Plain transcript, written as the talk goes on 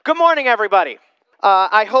Good morning, everybody.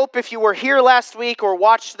 I hope if you were here last week or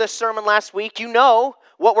watched this sermon last week, you know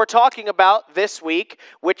what we're talking about this week,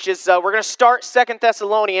 which is we're going to start 2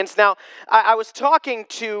 Thessalonians. Now, I was talking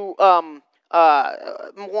to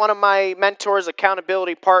one of my mentors,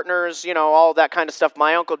 accountability partners, all that kind of stuff,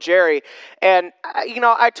 my Uncle Jerry, and,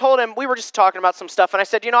 I told him, we were just talking about some stuff, and I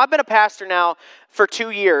said, I've been a pastor now for 2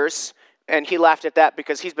 years. And he laughed at that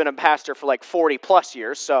because he's been a pastor for like 40 plus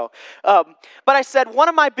years. So, but I said, one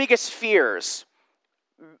of my biggest fears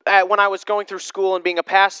when I was going through school and being a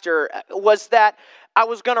pastor was that I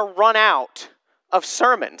was going to run out of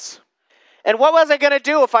sermons. And what was I going to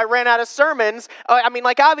do if I ran out of sermons?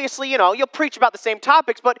 Obviously, you'll preach about the same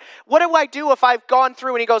topics, but what do I do if I've gone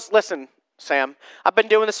through? And he goes, listen, Sam, I've been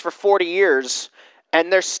doing this for 40 years.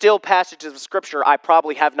 And there's still passages of Scripture I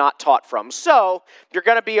probably have not taught from. So, you're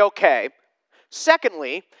going to be okay.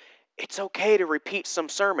 Secondly, it's okay to repeat some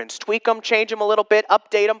sermons. Tweak them, change them a little bit,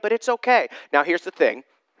 update them, but it's okay. Now, here's the thing.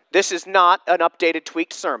 This is not an updated,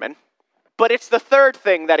 tweaked sermon, but it's the third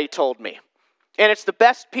thing that he told me. And it's the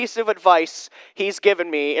best piece of advice he's given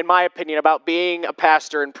me, in my opinion, about being a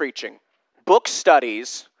pastor and preaching. Book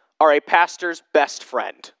studies are a pastor's best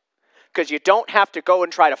friend, because you don't have to go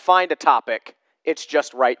and try to find a topic. It's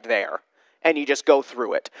just right there, and you just go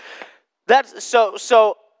through it.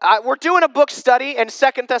 We're doing a book study in 2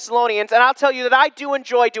 Thessalonians, and I'll tell you that I do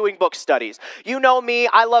enjoy doing book studies. You know me,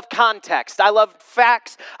 I love context, I love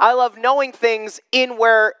facts, I love knowing things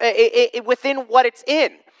within what it's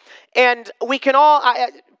in. And we can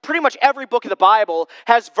pretty much every book of the Bible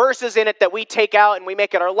has verses in it that we take out and we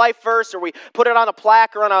make it our life verse, or we put it on a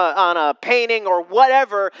plaque or on a painting or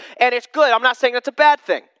whatever, and it's good. I'm not saying that's a bad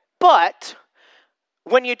thing, but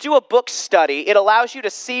when you do a book study, it allows you to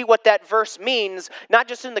see what that verse means, not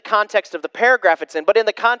just in the context of the paragraph it's in, but in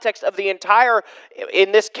the context of the entire,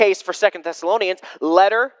 in this case for 2 Thessalonians,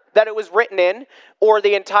 letter that it was written in, or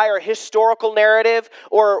the entire historical narrative,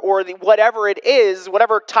 or whatever it is,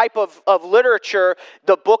 whatever type of literature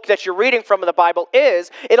the book that you're reading from in the Bible is.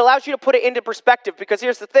 It allows you to put it into perspective, because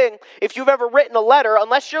here's the thing, if you've ever written a letter,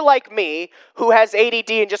 unless you're like me, who has ADD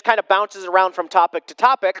and just kind of bounces around from topic to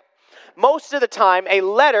topic, most of the time, a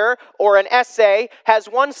letter or an essay has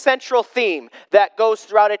one central theme that goes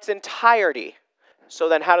throughout its entirety. So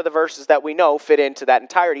then how do the verses that we know fit into that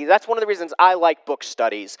entirety? That's one of the reasons I like book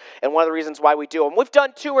studies, and one of the reasons why we do them. We've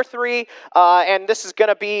done 2 or 3, and this is going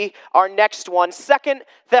to be our next one, 2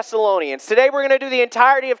 Thessalonians. Today we're going to do the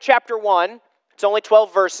entirety of chapter 1. It's only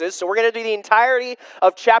 12 verses, so we're going to do the entirety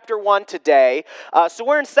of chapter 1 today. So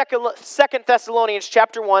we're in 2 Thessalonians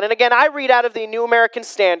chapter 1. And again, I read out of the New American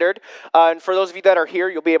Standard. And for those of you that are here,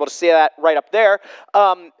 you'll be able to see that right up there.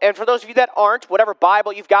 And for those of you that aren't, whatever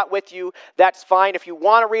Bible you've got with you, that's fine. If you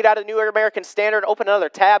want to read out of the New American Standard, open another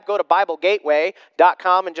tab, go to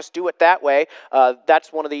BibleGateway.com and just do it that way.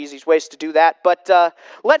 That's one of the easiest ways to do that. But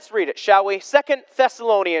let's read it, shall we? 2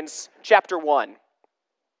 Thessalonians chapter 1.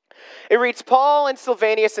 It reads, Paul and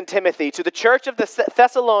Silvanus and Timothy, to the church of the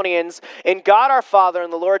Thessalonians, in God our Father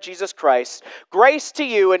and the Lord Jesus Christ, grace to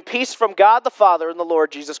you and peace from God the Father and the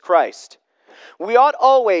Lord Jesus Christ. We ought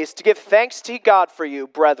always to give thanks to God for you,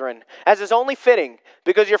 brethren, as is only fitting,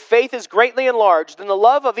 because your faith is greatly enlarged, and the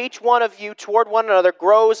love of each one of you toward one another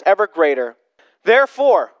grows ever greater.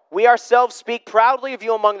 Therefore, we ourselves speak proudly of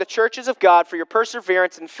you among the churches of God for your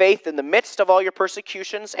perseverance and faith in the midst of all your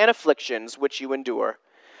persecutions and afflictions which you endure.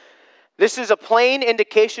 This is a plain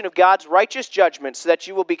indication of God's righteous judgment, so that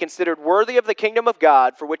you will be considered worthy of the kingdom of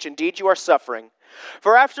God, for which indeed you are suffering.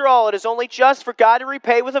 For after all, it is only just for God to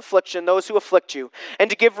repay with affliction those who afflict you, and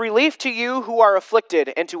to give relief to you who are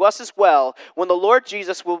afflicted, and to us as well, when the Lord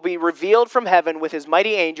Jesus will be revealed from heaven with his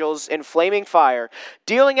mighty angels in flaming fire,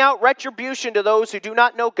 dealing out retribution to those who do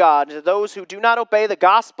not know God, and to those who do not obey the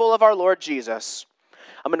gospel of our Lord Jesus.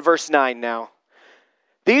 I'm in verse 9 now.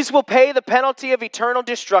 These will pay the penalty of eternal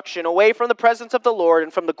destruction away from the presence of the Lord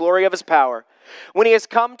and from the glory of his power, when he has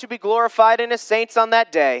come to be glorified in his saints on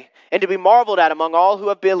that day, and to be marveled at among all who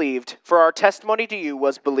have believed, for our testimony to you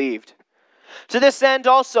was believed. To this end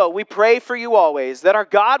also we pray for you always, that our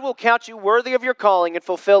God will count you worthy of your calling and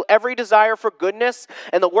fulfill every desire for goodness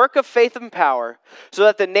and the work of faith and power, so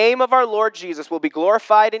that the name of our Lord Jesus will be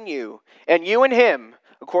glorified in you, and you in him,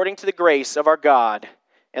 according to the grace of our God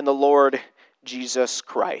and the Lord Jesus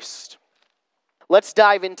Christ. Let's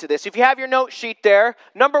dive into this. If you have your note sheet there,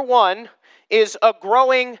 number 1 is a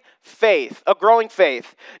growing faith. A growing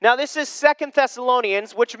faith. Now this is 2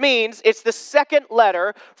 Thessalonians, which means it's the second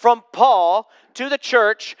letter from Paul to the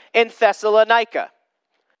church in Thessalonica.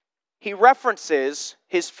 He references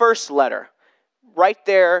his first letter right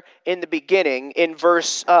there in the beginning, in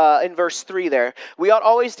verse 3 there. We ought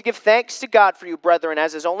always to give thanks to God for you, brethren,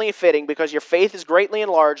 as is only fitting, because your faith is greatly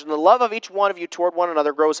enlarged, and the love of each one of you toward one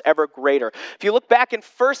another grows ever greater. If you look back in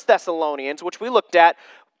 1 Thessalonians, which we looked at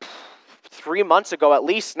 3 months ago at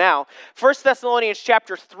least now, 1 Thessalonians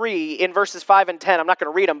chapter 3 in verses 5 and 10, I'm not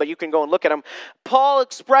going to read them, but you can go and look at them. Paul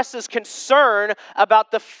expresses concern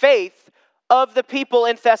about the faith of the people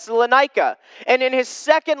in Thessalonica. And in his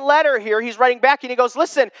second letter here, he's writing back and he goes,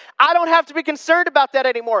 listen, I don't have to be concerned about that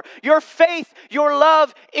anymore. Your faith, your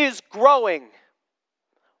love is growing.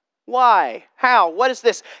 Why? How? What is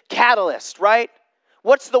this catalyst, right?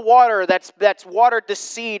 What's the water that's watered the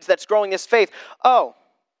seeds that's growing this faith? Oh,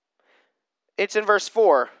 it's in verse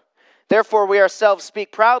 4. Therefore, we ourselves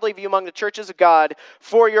speak proudly of you among the churches of God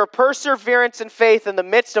for your perseverance and faith in the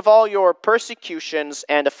midst of all your persecutions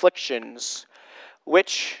and afflictions,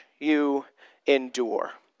 which you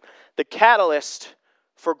endure. The catalyst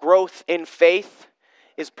for growth in faith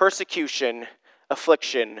is persecution,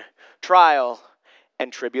 affliction, trial,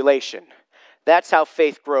 and tribulation. That's how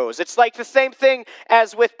faith grows. It's like the same thing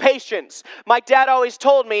as with patience. My dad always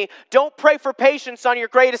told me, don't pray for patience on your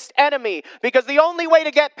greatest enemy, because the only way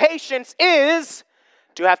to get patience is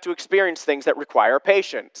to have to experience things that require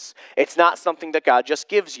patience. It's not something that God just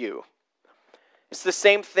gives you. It's the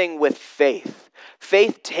same thing with faith.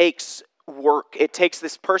 Faith takes work. It takes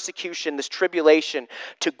this persecution, this tribulation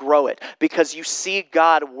to grow it, because you see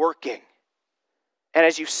God working. And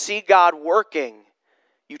as you see God working,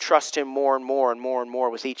 you trust him more and more and more and more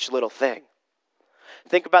with each little thing.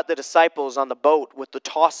 Think about the disciples on the boat with the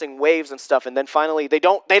tossing waves and stuff, and then finally they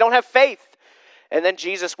don't have faith. And then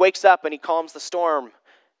Jesus wakes up and he calms the storm.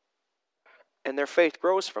 And their faith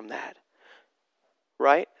grows from that.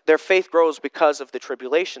 Right? Their faith grows because of the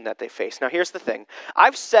tribulation that they face. Now here's the thing.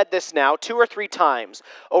 I've said this now 2 or 3 times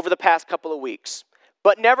over the past couple of weeks,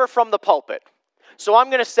 but never from the pulpit. So I'm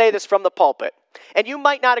going to say this from the pulpit. And you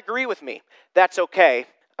might not agree with me. That's okay.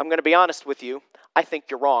 I'm going to be honest with you. I think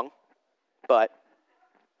you're wrong. But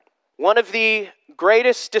one of the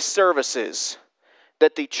greatest disservices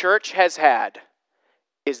that the church has had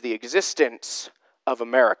is the existence of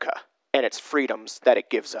America and its freedoms that it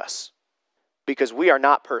gives us. Because we are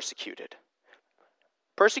not persecuted.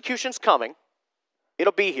 Persecution's coming.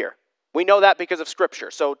 It'll be here. We know that because of Scripture.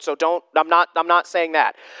 So don't. I'm not saying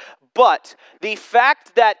that. But the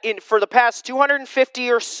fact that for the past 250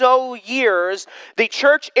 or so years, the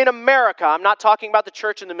church in America, I'm not talking about the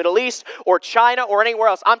church in the Middle East or China or anywhere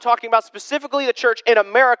else, I'm talking about specifically the church in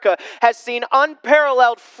America, has seen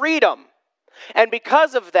unparalleled freedom. And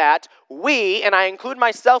because of that, we, and I include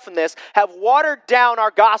myself in this, have watered down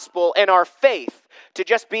our gospel and our faith to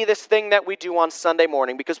just be this thing that we do on Sunday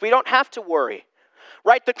morning, because we don't have to worry.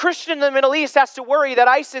 Right? The Christian in the Middle East has to worry that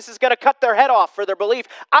ISIS is going to cut their head off for their belief.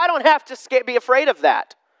 I don't have to be afraid of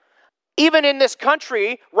that. Even in this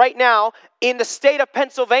country right now, in the state of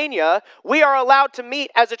Pennsylvania, we are allowed to meet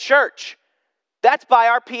as a church. That's by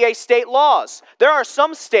our PA state laws. There are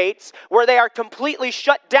some states where they are completely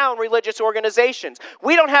shut down religious organizations.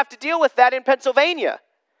 We don't have to deal with that in Pennsylvania.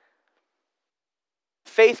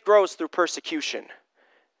 Faith grows through persecution.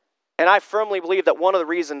 And I firmly believe that one of the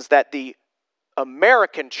reasons that the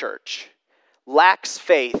American church lacks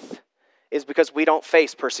faith is because we don't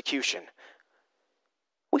face persecution.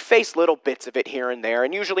 We face little bits of it here and there,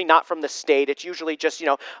 and usually not from the state. It's usually just,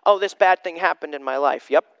 oh, this bad thing happened in my life.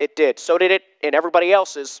 Yep, it did. So did it in everybody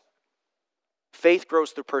else's. Faith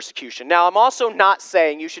grows through persecution. Now, I'm also not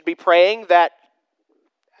saying you should be praying that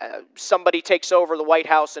somebody takes over the White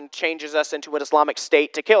House and changes us into an Islamic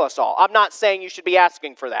state to kill us all. I'm not saying you should be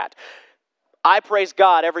asking for that. I praise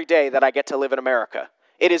God every day that I get to live in America.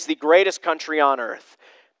 It is the greatest country on earth.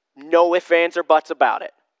 No ifs, ands, or buts about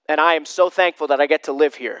it. And I am so thankful that I get to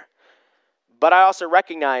live here. But I also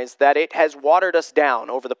recognize that it has watered us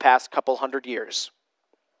down over the past couple hundred years.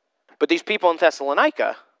 But these people in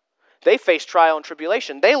Thessalonica, they faced trial and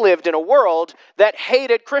tribulation. They lived in a world that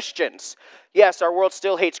hated Christians. Yes, our world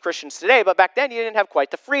still hates Christians today, but back then you didn't have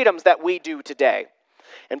quite the freedoms that we do today.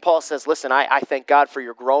 And Paul says, listen, I thank God for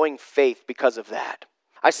your growing faith because of that.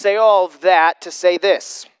 I say all of that to say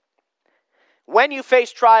this. When you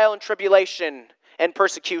face trial and tribulation and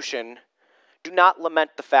persecution, do not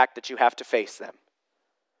lament the fact that you have to face them.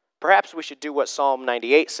 Perhaps we should do what Psalm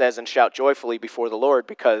 98 says and shout joyfully before the Lord,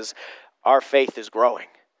 because our faith is growing.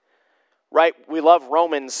 Right? We love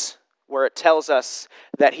Romans, where it tells us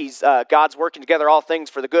that God's working together all things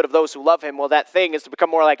for the good of those who love him. Well, that thing is to become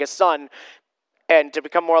more like his son. And to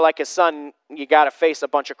become more like his son, you got to face a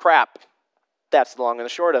bunch of crap. That's the long and the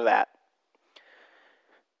short of that.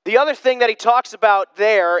 The other thing that he talks about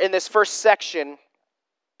there in this first section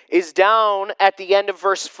is down at the end of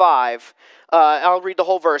verse 5. I'll read the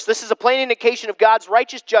whole verse. This is a plain indication of God's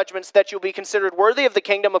righteous judgments, that you'll be considered worthy of the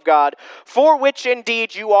kingdom of God, for which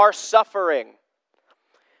indeed you are suffering.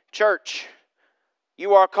 Church,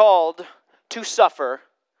 you are called to suffer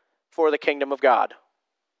for the kingdom of God.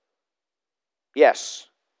 Yes,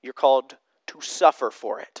 you're called to suffer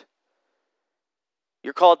for it.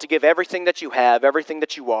 You're called to give everything that you have, everything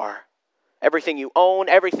that you are, everything you own,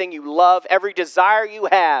 everything you love, every desire you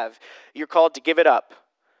have. You're called to give it up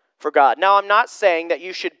for God. Now, I'm not saying that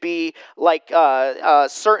you should be like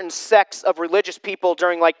certain sects of religious people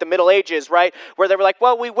during like the Middle Ages, right? Where they were like,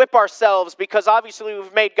 well, we whip ourselves because obviously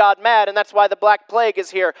we've made God mad and that's why the Black Plague is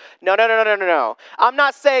here. No. I'm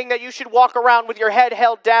not saying that you should walk around with your head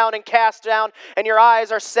held down and cast down and your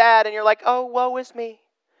eyes are sad and you're like, oh, woe is me.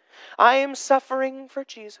 I am suffering for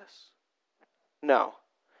Jesus. No.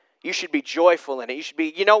 You should be joyful in it. You should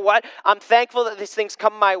be, you know what? I'm thankful that these things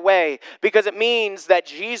come my way because it means that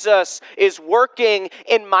Jesus is working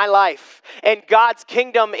in my life and God's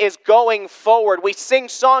kingdom is going forward. We sing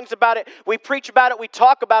songs about it. We preach about it. We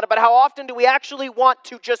talk about it. But how often do we actually want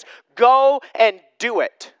to just go and do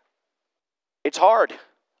it? It's hard.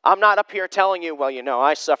 I'm not up here telling you, well,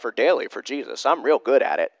 I suffer daily for Jesus. I'm real good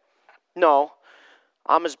at it. No,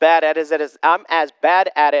 I'm as bad at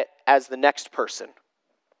it as the next person.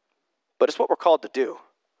 But it's what we're called to do.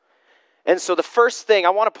 And so the first thing,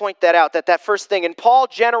 I want to point that out, that first thing, and Paul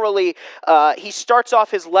generally, he starts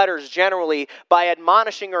off his letters generally by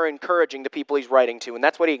admonishing or encouraging the people he's writing to, and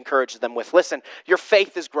that's what he encourages them with. Listen, your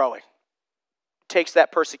faith is growing. It takes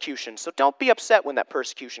that persecution. So don't be upset when that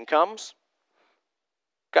persecution comes.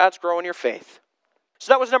 God's growing your faith.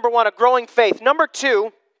 So that was number one, a growing faith. Number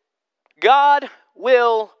two, God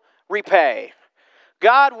will repay.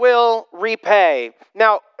 God will repay.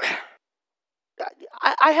 Now,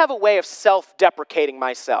 I have a way of self-deprecating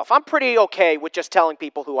myself. I'm pretty okay with just telling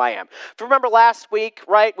people who I am. If you remember last week,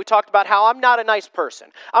 right, we talked about how I'm not a nice person.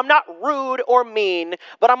 I'm not rude or mean,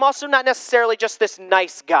 but I'm also not necessarily just this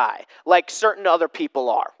nice guy like certain other people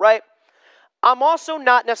are, right? I'm also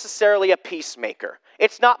not necessarily a peacemaker.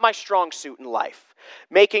 It's not my strong suit in life.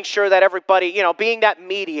 Making sure that everybody, being that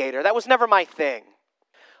mediator, that was never my thing.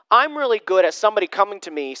 I'm really good at somebody coming to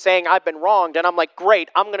me saying I've been wronged, and I'm like, great,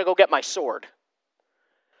 I'm going to go get my sword.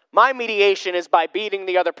 My mediation is by beating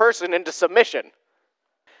the other person into submission.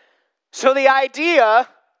 So the idea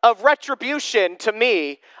of retribution to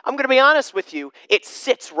me, I'm going to be honest with you, it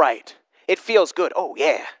sits right. It feels good. Oh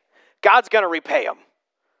yeah, God's going to repay them.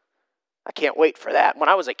 I can't wait for that. When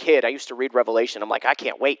I was a kid, I used to read Revelation. I'm like, I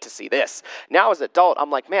can't wait to see this. Now as an adult,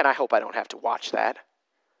 I'm like, man, I hope I don't have to watch that.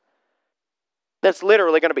 That's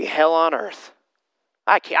literally going to be hell on earth.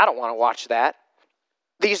 I don't want to watch that.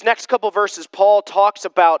 These next couple verses, Paul talks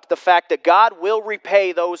about the fact that God will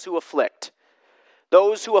repay those who afflict.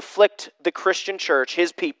 Those who afflict the Christian church,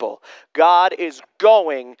 his people. God is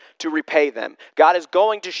going to repay them. God is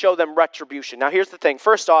going to show them retribution. Now here's the thing.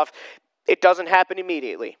 First off, it doesn't happen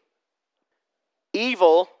immediately.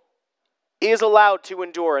 Evil is allowed to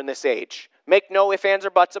endure in this age. Make no ifs, ands,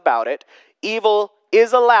 or buts about it. Evil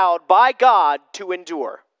is allowed by God to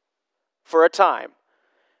endure for a time.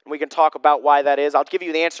 And we can talk about why that is. I'll give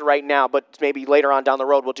you the answer right now, but maybe later on down the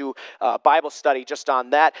road we'll do a Bible study just on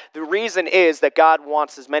that. The reason is that God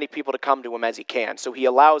wants as many people to come to him as he can. So he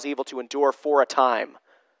allows evil to endure for a time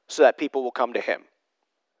so that people will come to him.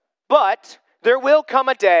 But there will come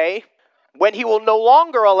a day when he will no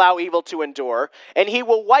longer allow evil to endure, and he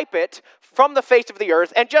will wipe it from the face of the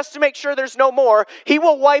earth. And just to make sure there's no more, he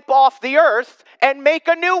will wipe off the earth and make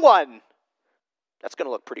a new one. That's going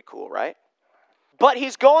to look pretty cool, right? But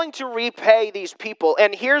he's going to repay these people.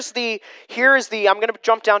 And here's the I'm going to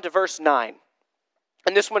jump down to verse 9.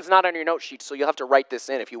 And this one's not on your note sheet, so you'll have to write this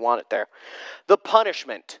in if you want it there. The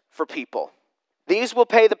punishment for people. These will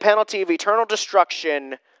pay the penalty of eternal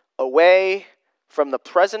destruction away from the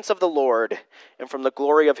presence of the Lord and from the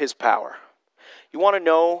glory of his power. You want to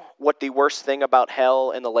know what the worst thing about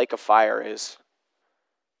hell and the lake of fire is?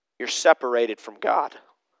 You're separated from God.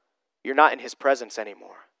 You're not in his presence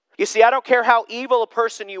anymore. You see, I don't care how evil a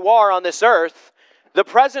person you are on this earth, the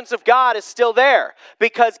presence of God is still there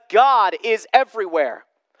because God is everywhere.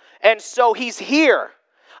 And so he's here.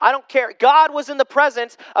 I don't care. God was in the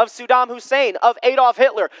presence of Saddam Hussein, of Adolf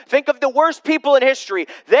Hitler. Think of the worst people in history.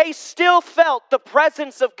 They still felt the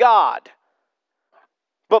presence of God.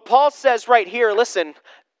 But Paul says right here, listen,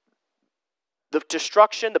 the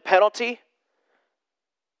destruction, the penalty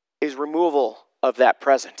is removal of that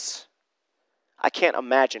presence. I can't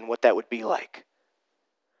imagine what that would be like.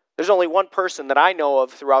 There's only one person that I know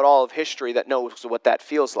of throughout all of history that knows what that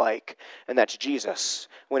feels like, and that's Jesus,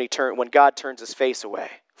 when God turns his face away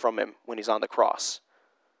from him when he's on the cross.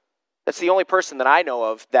 That's the only person that I know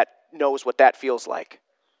of that knows what that feels like.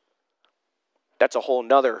 That's a whole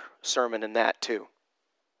nother sermon in that too.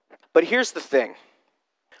 But here's the thing,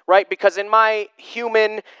 right? Because in my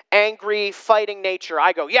human, angry, fighting nature,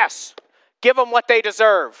 I go, yes, give them what they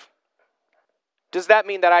deserve. Does that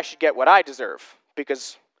mean that I should get what I deserve?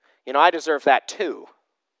 Because, I deserve that too.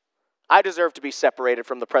 I deserve to be separated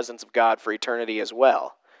from the presence of God for eternity as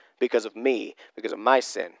well, because of me, because of my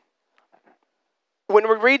sin. When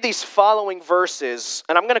we read these following verses,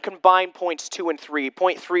 and I'm going to combine points 2 and 3.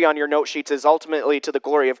 Point 3 on your note sheets is ultimately to the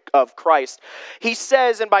glory of Christ. He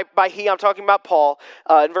says, and by he, I'm talking about Paul,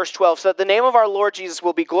 in verse 12, so that the name of our Lord Jesus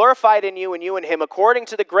will be glorified in you and you in him, according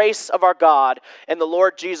to the grace of our God and the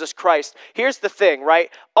Lord Jesus Christ. Here's the thing, right?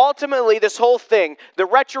 Ultimately, this whole thing, the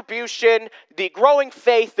retribution, the growing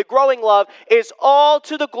faith, the growing love, is all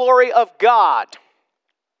to the glory of God.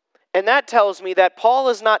 And that tells me that Paul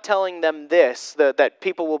is not telling them this, that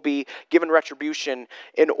people will be given retribution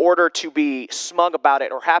in order to be smug about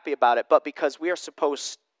it or happy about it, but because we are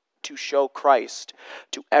supposed to show Christ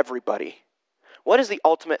to everybody. What is the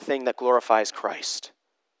ultimate thing that glorifies Christ?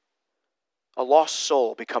 A lost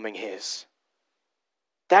soul becoming his.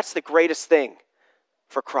 That's the greatest thing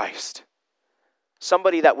for Christ.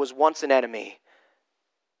 Somebody that was once an enemy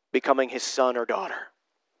becoming his son or daughter.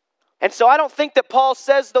 And so I don't think that Paul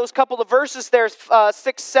says those couple of verses there,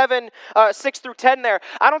 6 through 10 there.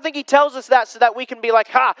 I don't think he tells us that so that we can be like,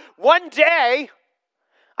 one day.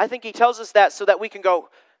 I think he tells us that so that we can go,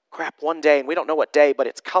 crap, one day, and we don't know what day, but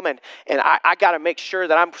it's coming. And I got to make sure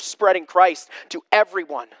that I'm spreading Christ to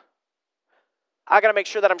everyone. I got to make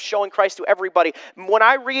sure that I'm showing Christ to everybody. When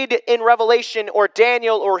I read in Revelation or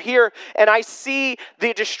Daniel or here and I see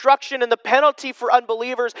the destruction and the penalty for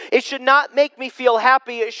unbelievers, it should not make me feel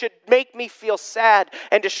happy. It should make me feel sad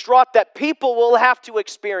and distraught that people will have to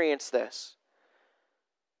experience this.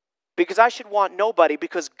 Because I should want nobody,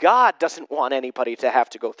 because God doesn't want anybody to have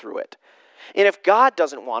to go through it. And if God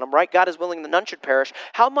doesn't want them, right, God is willing that none should perish,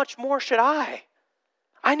 how much more should I?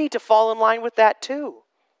 I need to fall in line with that too.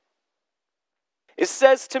 It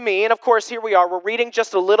says to me, and of course here we are, we're reading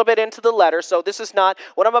just a little bit into the letter, so this is not,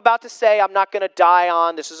 what I'm about to say I'm not going to die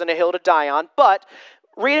on, this isn't a hill to die on, but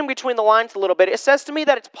reading between the lines a little bit, it says to me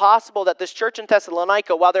that it's possible that this church in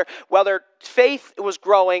Thessalonica, while their faith was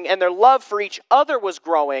growing and their love for each other was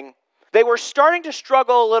growing, they were starting to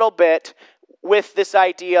struggle a little bit with this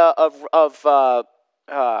idea of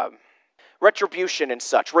retribution and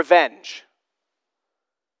such, revenge.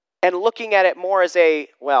 And looking at it more as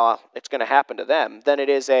it's going to happen to them, than it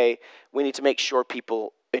is we need to make sure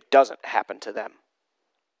it doesn't happen to them.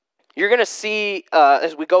 You're going to see,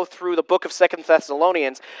 as we go through the book of 2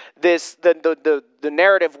 Thessalonians, the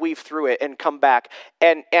narrative weave through it and come back.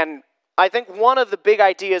 And I think one of the big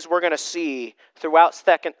ideas we're going to see throughout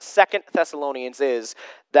 2 Thessalonians is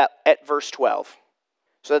that at verse 12,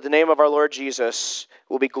 so that the name of our Lord Jesus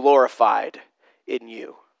will be glorified in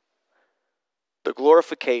you. The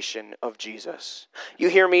glorification of Jesus. You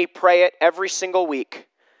hear me pray it every single week.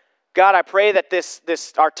 God, I pray that this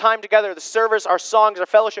our time together, the service, our songs, our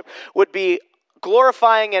fellowship would be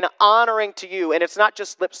glorifying and honoring to you. And it's not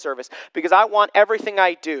just lip service, because I want everything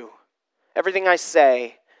I do, everything I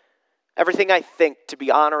say, everything I think to be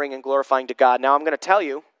honoring and glorifying to God. Now I'm going to tell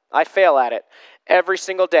you, I fail at it. Every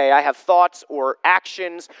single day I have thoughts or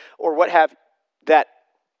actions or what have that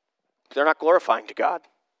they're not glorifying to God.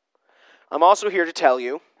 I'm also here to tell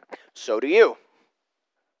you, so do you.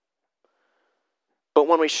 But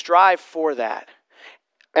when we strive for that,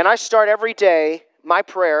 and I start every day,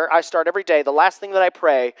 the last thing that I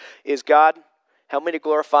pray is, God, help me to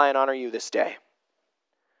glorify and honor you this day.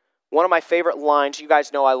 One of my favorite lines, you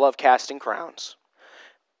guys know I love Casting Crowns,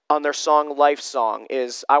 on their song, Life Song,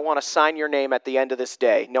 is, I want to sign your name at the end of this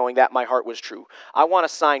day, knowing that my heart was true. I want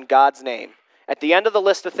to sign God's name at the end of the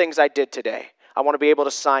list of things I did today. I want to be able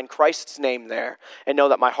to sign Christ's name there and know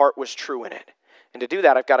that my heart was true in it. And to do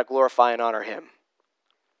that, I've got to glorify and honor him.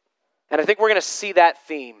 And I think we're going to see that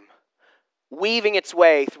theme weaving its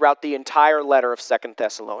way throughout the entire letter of 2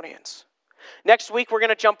 Thessalonians. Next week, we're going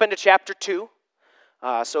to jump into chapter 2.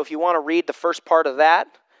 So if you want to read the first part of that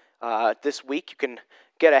this week, you can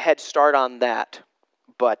get a head start on that.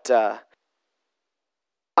 But I'm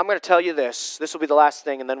going to tell you this. This will be the last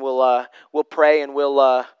thing, and then we'll pray and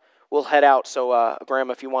we'll head out. So,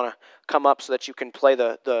 Graham, if you want to come up so that you can play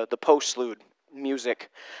the postlude music.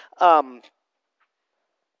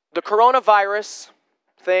 The coronavirus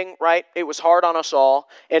thing, right? It was hard on us all,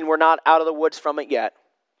 and we're not out of the woods from it yet.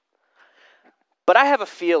 But I have a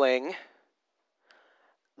feeling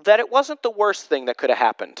that it wasn't the worst thing that could have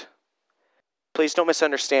happened. Please don't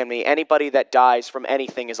misunderstand me. Anybody that dies from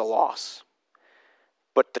anything is a loss.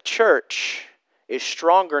 But the church is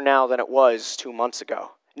stronger now than it was 2 months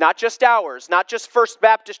ago. Not just ours, not just First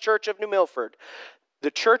Baptist Church of New Milford.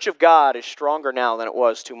 The church of God is stronger now than it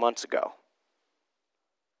was 2 months ago.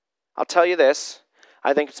 I'll tell you this.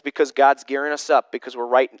 I think it's because God's gearing us up, because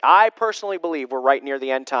I personally believe we're right near the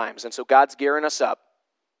end times, and so God's gearing us up.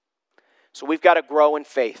 So we've got to grow in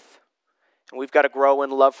faith, and we've got to grow in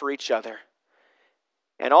love for each other.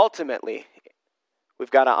 And ultimately, we've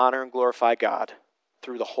got to honor and glorify God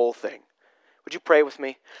through the whole thing. Would you pray with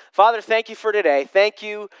me? Father, thank you for today. Thank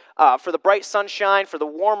you for the bright sunshine, for the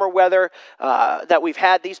warmer weather that we've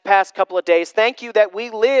had these past couple of days. Thank you that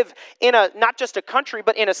we live in not just a country,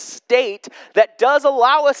 but in a state that does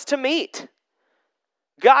allow us to meet.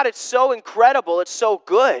 God, it's so incredible. It's so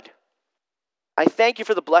good. I thank you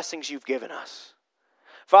for the blessings you've given us.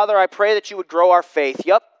 Father, I pray that you would grow our faith.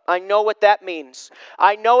 Yep, I know what that means.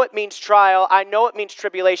 I know it means trial. I know it means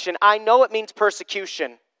tribulation. I know it means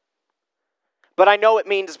persecution. But I know it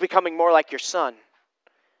means becoming more like your Son.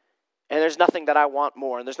 And there's nothing that I want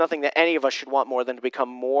more, and there's nothing that any of us should want more than to become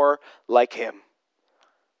more like him.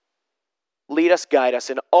 Lead us, guide us,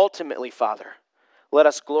 and ultimately, Father, let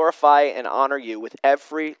us glorify and honor you with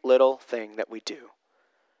every little thing that we do.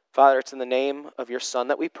 Father, it's in the name of your Son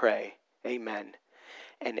that we pray. Amen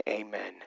and amen.